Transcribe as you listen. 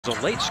A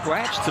late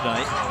scratch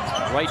tonight,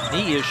 right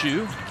knee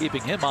issue,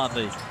 keeping him on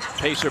the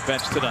Pacer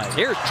bench tonight.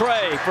 Here's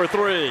Trae for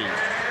three.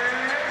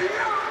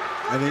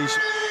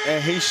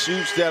 And he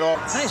shoots that off.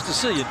 Nice to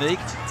see you, Neek.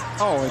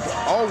 Oh,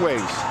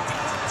 always.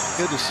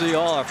 Good to see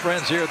all our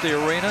friends here at the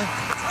arena.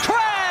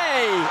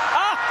 Trae!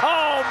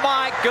 Oh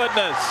my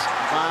goodness!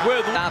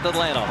 With South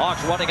Atlanta,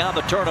 Hawks running on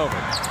the turnover.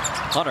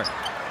 Hunter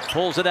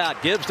pulls it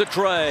out, gives to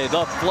Trae.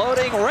 The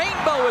floating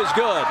rainbow is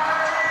good.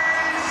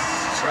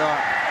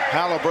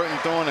 Halliburton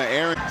throwing an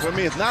errant. For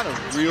me, it's not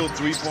a real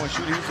three-point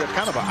shooter. He's a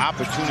kind of an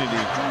opportunity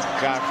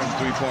guy from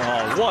three-point.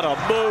 Oh, what a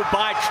move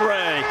by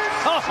Trae.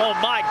 Oh,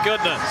 my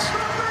goodness.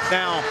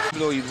 Now, even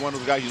though he's one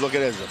of those guys you look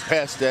at as a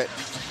pest that,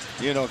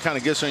 you know, kind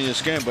of gets on your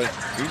skin, but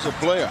he's a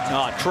player.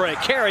 Oh,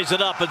 Trae carries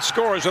it up and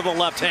scores with the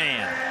left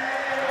hand.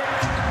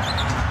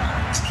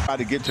 Try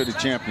to get to the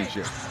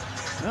championship.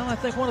 Well, I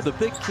think one of the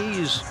big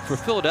keys for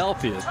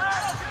Philadelphia,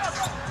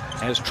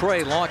 as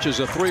Trae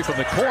launches a three from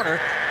the corner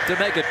to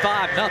make it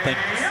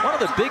 5-0. One of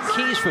the big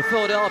keys for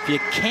Philadelphia,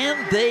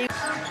 can they?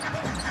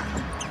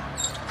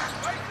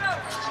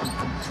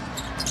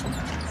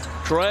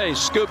 Trae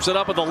scoops it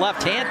up with the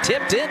left hand,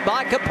 tipped in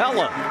by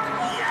Capella.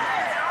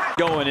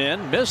 Going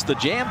in, missed the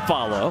jam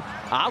follow.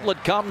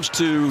 Outlet comes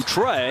to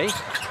Trae.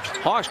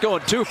 Hawks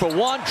going 2 for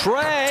 1.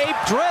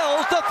 Trae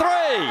drills the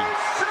three.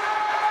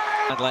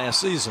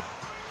 Last season.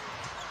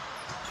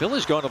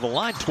 Philly's gone to the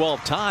line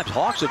 12 times.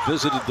 Hawks have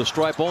visited the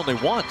stripe only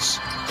once.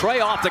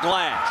 Trae off the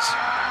glass.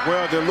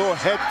 Well, the little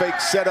head fake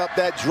set up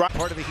that drop.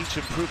 Part of the Heat's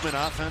improvement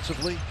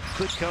offensively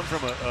could come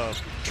from a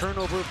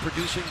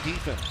turnover-producing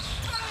defense.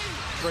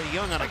 Trae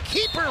Young on a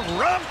keeper,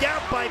 rubbed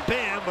out by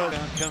Bam, but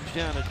comes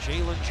down to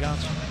Jalen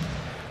Johnson.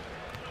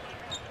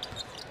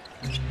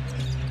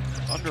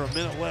 Under a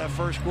minute left,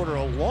 first quarter,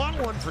 a long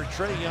one for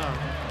Trae Young.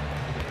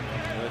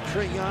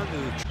 Trae Young,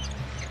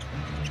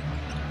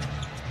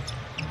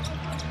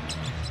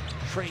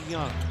 Trae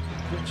Young.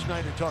 Quinn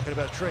Snyder talking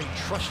about Trae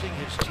trusting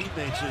his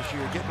teammates this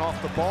year, getting off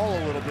the ball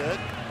a little bit.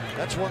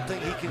 That's one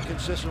thing he can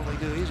consistently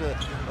do. He's a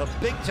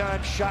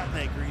big-time shot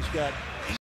maker. He's got